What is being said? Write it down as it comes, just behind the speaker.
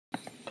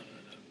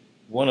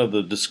One of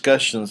the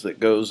discussions that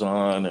goes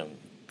on in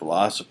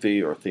philosophy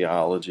or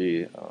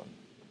theology,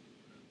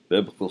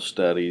 biblical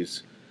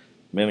studies,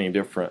 many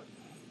different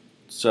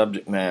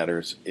subject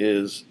matters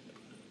is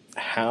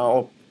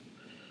how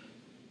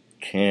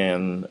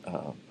can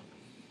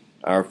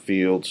our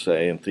field,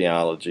 say in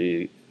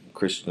theology,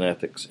 Christian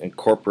ethics,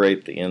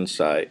 incorporate the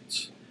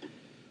insights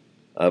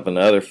of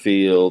another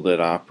field that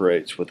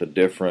operates with a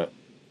different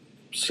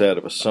set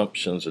of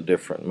assumptions, a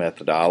different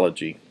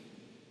methodology,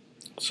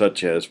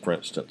 such as, for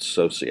instance,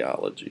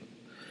 sociology.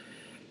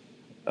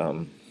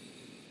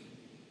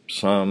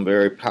 Some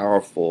very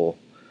powerful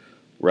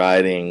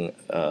writing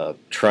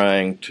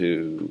trying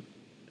to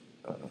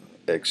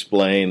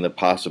explain the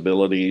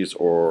possibilities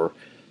or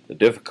the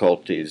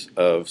difficulties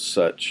of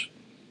such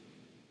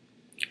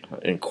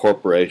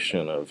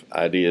incorporation of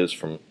ideas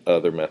from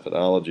other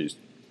methodologies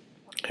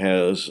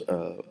has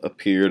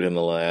appeared in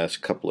the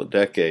last couple of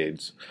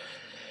decades,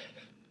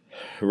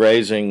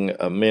 raising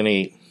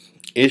many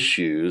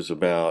issues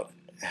about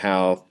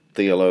how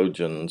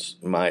theologians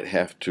might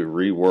have to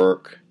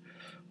rework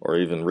or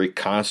even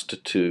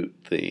reconstitute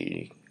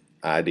the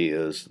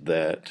ideas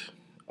that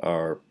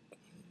are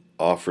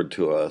offered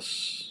to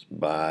us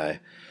by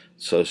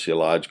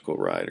sociological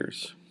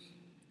writers.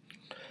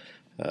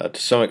 To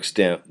some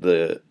extent,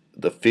 the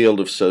field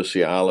of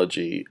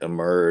sociology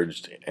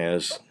emerged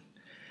as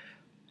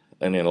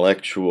an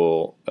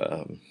intellectual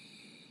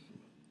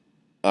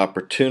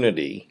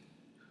opportunity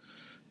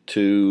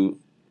to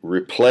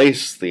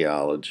replace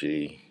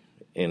theology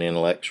in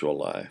intellectual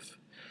life.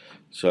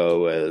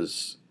 So,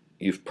 as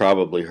you've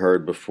probably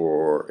heard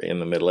before, in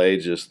the Middle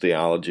Ages,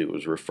 theology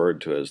was referred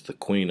to as the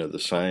queen of the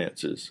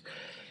sciences.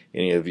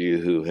 Any of you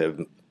who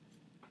have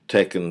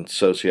taken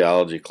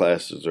sociology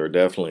classes, or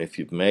definitely if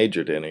you've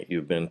majored in it,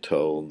 you've been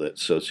told that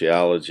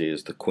sociology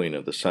is the queen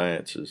of the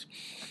sciences.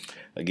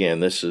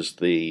 Again, this is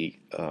the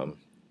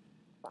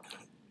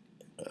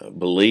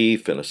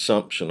belief and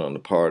assumption on the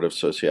part of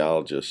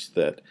sociologists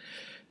that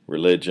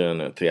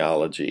religion and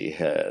theology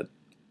had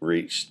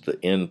reached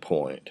the end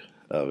point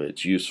of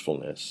its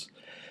usefulness,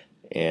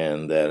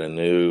 and that a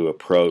new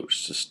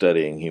approach to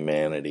studying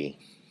humanity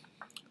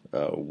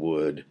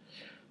would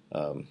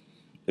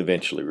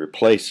eventually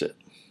replace it.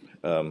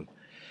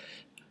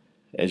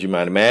 As you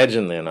might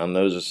imagine, then, on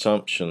those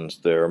assumptions,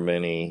 there are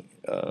many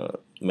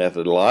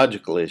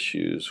methodological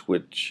issues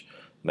which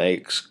may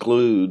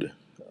exclude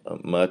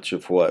much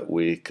of what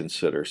we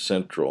consider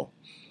central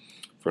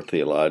for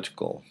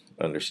theological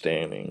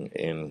understanding.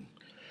 In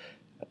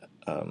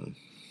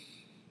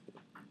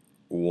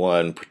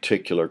one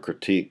particular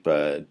critique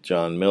by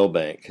John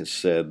Milbank has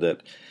said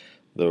that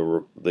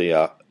the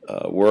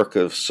work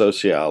of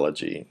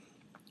sociology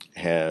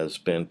has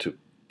been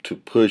to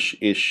push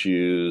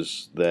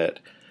issues that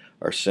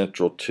are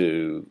central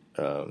to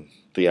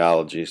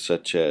theology,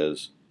 such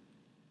as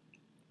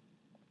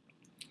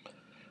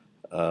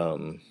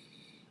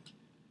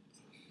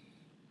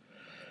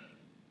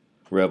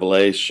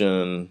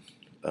revelation,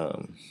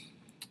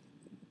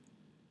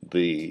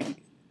 the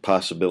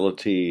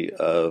possibility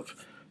of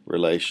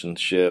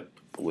relationship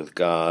with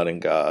God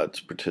and God's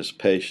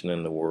participation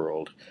in the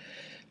world,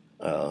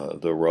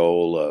 the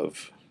role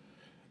of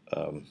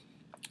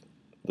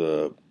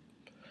the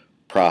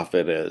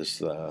prophet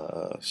as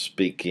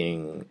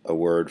speaking a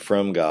word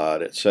from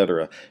God,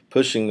 etc.,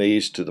 pushing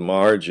these to the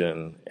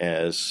margin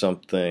as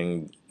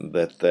something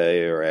that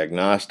they are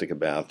agnostic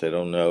about, they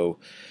don't know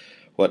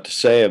what to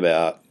say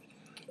about,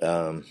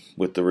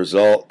 with the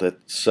result that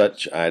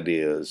such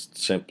ideas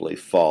simply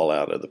fall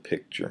out of the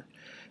picture.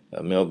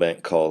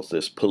 Milbank calls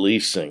this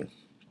policing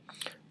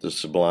the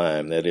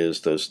sublime, that is,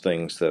 those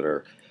things that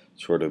are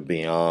sort of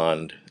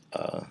beyond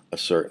a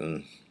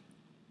certain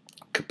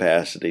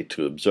capacity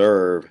to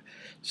observe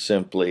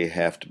simply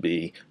have to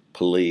be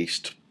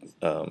policed,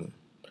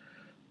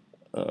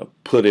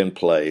 put in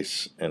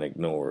place, and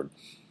ignored.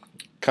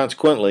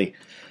 Consequently,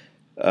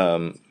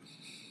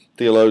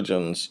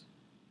 theologians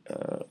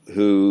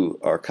who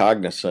are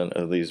cognizant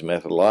of these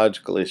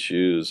methodological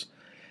issues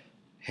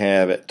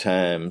have at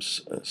times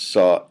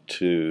sought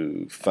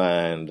to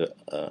find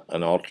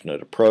an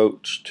alternate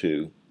approach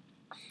to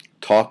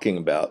talking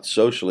about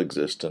social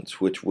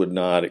existence, which would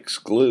not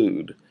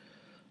exclude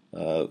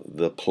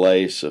the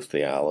place of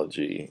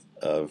theology,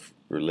 of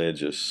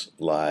religious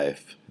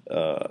life,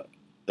 of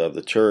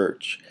the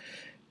church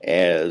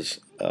as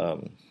a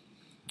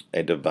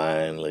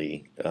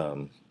divinely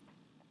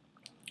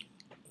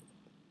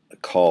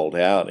called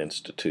out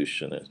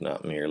institution, as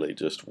not merely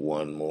just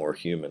one more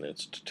human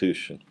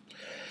institution.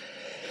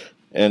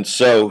 And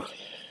so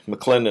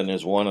McClendon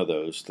is one of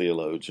those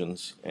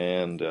theologians,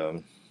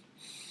 and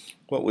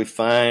what we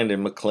find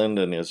in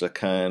McClendon is a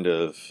kind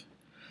of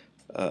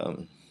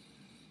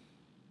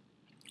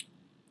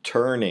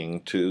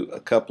turning to a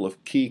couple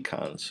of key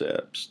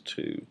concepts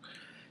to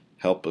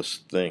help us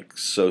think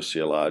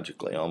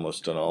sociologically,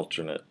 almost an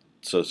alternate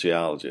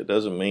sociology. It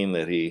doesn't mean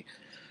that he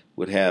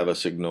would have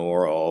us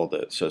ignore all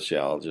that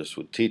sociologists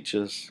would teach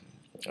us.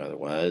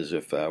 Otherwise,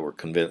 if I were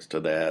convinced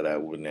of that, I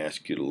wouldn't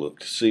ask you to look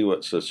to see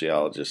what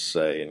sociologists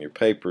say in your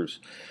papers.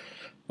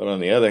 But on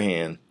the other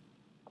hand,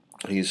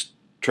 he's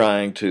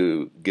trying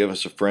to give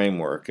us a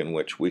framework in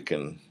which we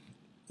can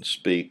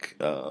speak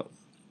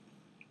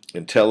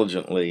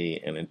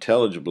intelligently and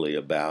intelligibly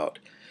about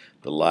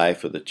the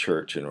life of the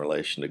church in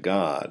relation to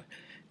God,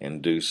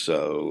 and do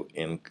so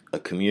in a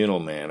communal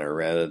manner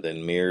rather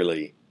than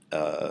merely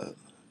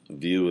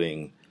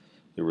viewing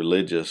the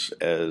religious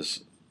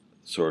as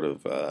sort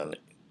of an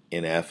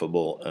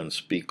ineffable,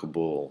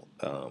 unspeakable,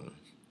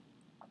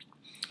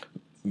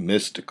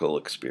 mystical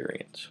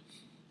experience.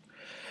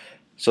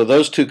 So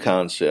those two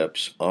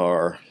concepts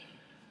are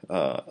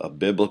a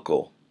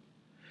biblical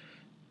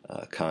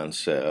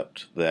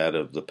concept, that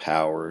of the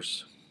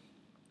powers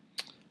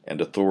and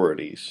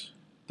authorities,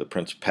 the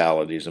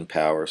principalities and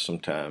powers.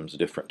 Sometimes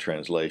different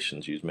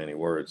translations use many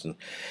words, and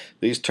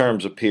these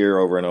terms appear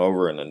over and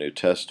over in the New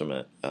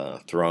Testament: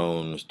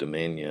 thrones,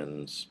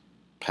 dominions,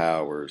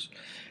 powers.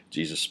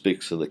 Jesus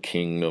speaks of the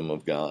kingdom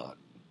of God,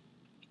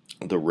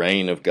 the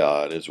reign of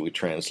God, as we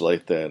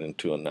translate that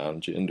into a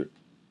non-gender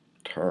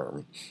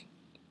term.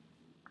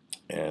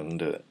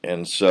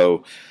 And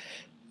so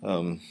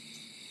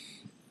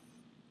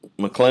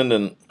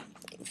McClendon,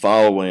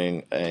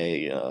 following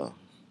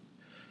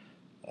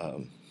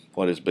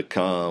what has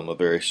become a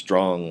very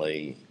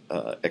strongly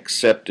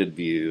accepted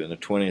view in the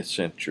 20th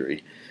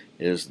century,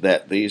 is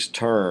that these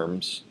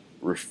terms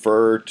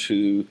refer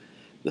to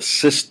the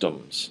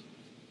systems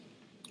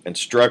and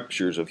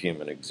structures of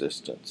human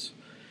existence,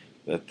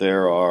 that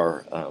there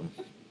are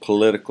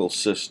political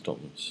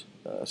systems,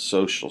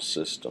 social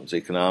systems,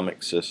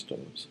 economic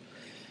systems,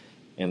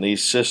 and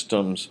these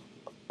systems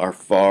are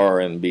far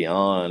and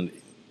beyond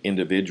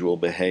individual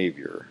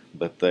behavior,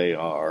 but they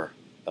are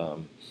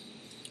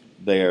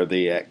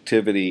the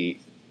activity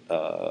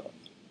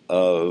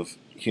of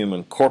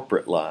human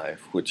corporate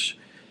life, which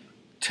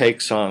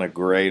takes on a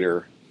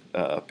greater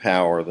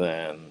power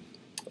than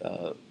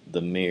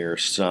the mere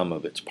sum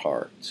of its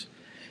parts.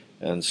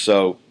 And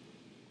so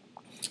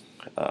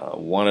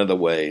one of the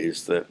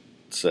ways that,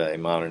 say,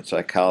 modern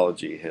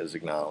psychology has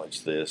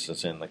acknowledged this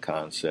is in the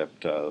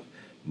concept of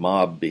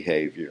mob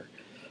behavior.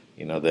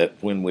 You know, that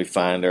when we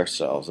find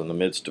ourselves in the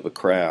midst of a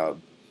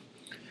crowd,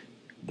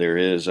 there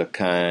is a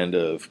kind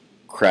of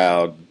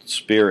crowd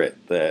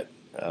spirit that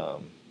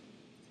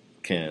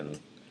can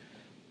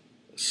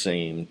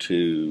seem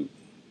to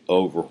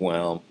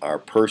overwhelm our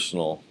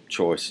personal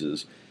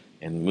choices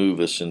and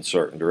move us in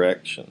certain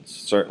directions.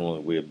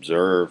 Certainly we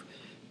observe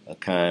a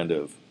kind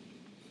of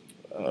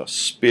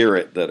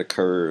spirit that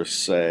occurs,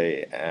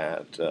 say,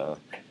 at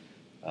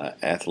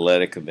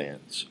athletic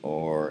events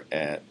or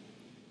at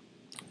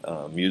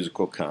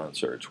musical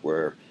concerts,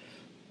 where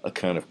a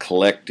kind of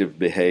collective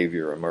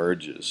behavior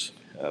emerges.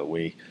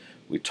 We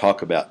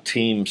talk about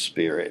team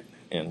spirit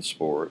in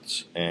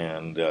sports,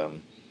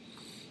 and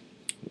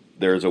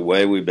there's a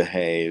way we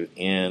behave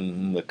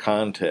in the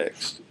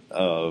context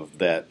of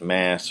that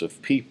mass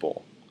of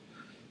people,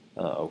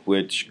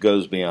 which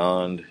goes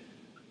beyond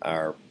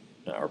our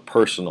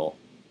personal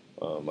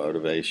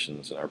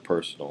motivations and our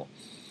personal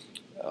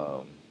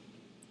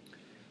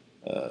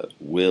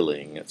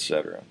willing,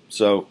 etc.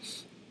 So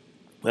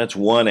that's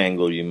one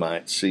angle you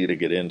might see to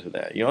get into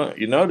that.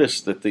 You notice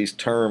that these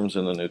terms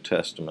in the New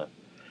Testament,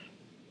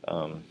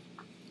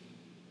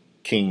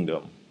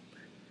 kingdom,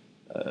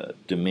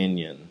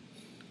 dominion,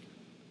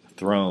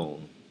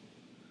 throne,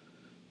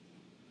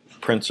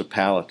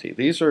 principality,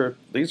 these are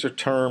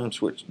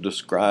terms which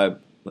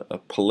describe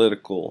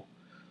political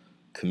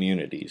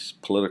communities,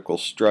 political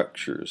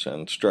structures,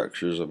 and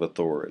structures of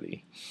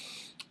authority.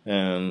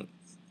 And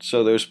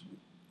so there's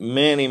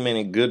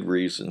many good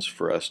reasons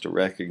for us to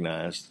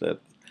recognize that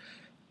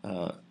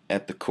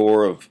at the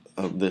core of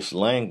this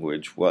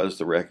language was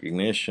the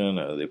recognition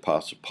of the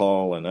Apostle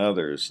Paul and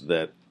others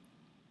that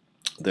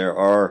there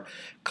are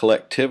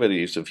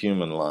collectivities of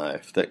human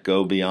life that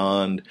go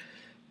beyond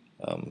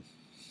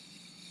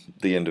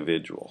the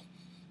individual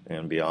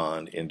and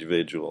beyond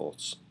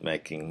individuals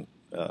making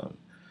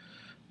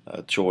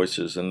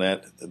choices, and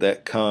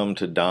that come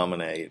to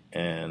dominate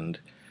and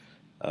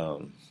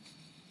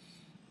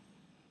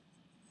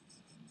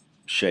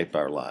shape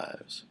our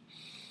lives.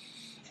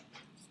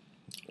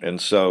 And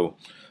so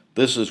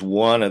this is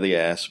one of the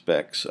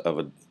aspects of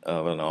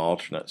an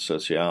alternate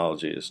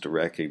sociology, is to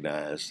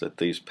recognize that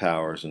these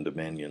powers and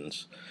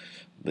dominions,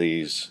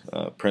 these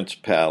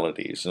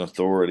principalities and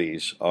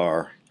authorities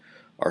are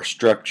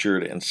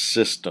structured and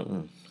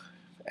system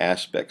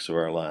aspects of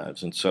our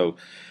lives. And so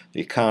the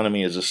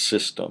economy is a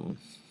system,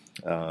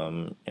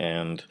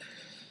 and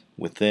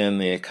within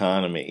the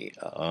economy,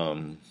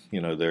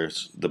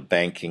 there's the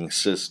banking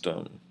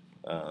system,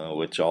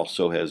 which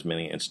also has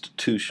many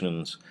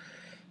institutions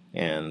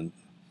and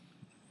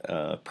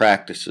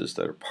practices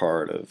that are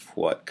part of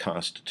what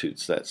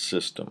constitutes that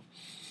system.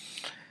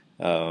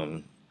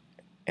 And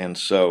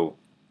so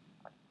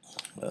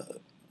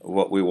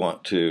what we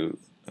want to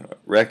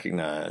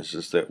recognize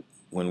is that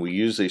when we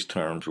use these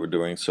terms, we're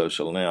doing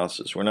social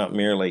analysis. We're not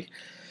merely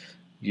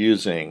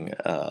using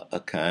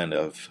a kind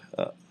of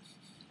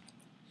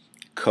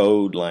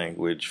code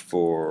language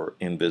for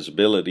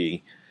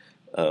invisibility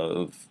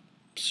of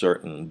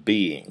certain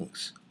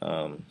beings.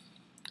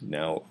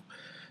 Now,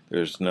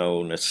 there's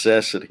no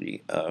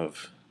necessity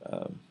of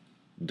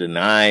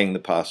denying the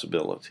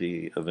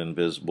possibility of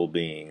invisible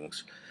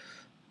beings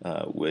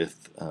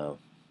with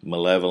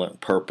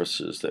malevolent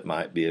purposes that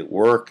might be at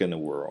work in the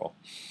world.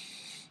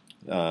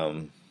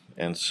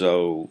 And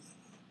so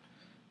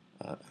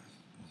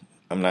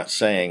I'm not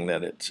saying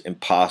that it's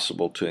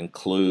impossible to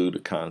include a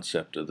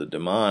concept of the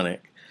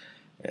demonic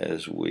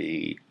as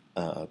we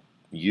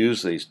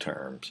use these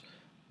terms,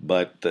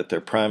 but that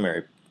their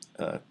primary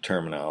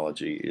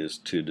terminology is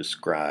to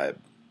describe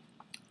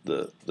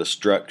the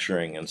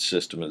structuring and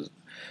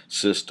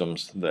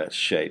systems that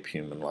shape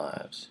human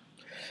lives.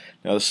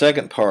 Now, the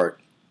second part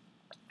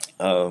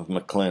of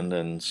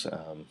McClendon's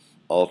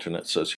alternate sociology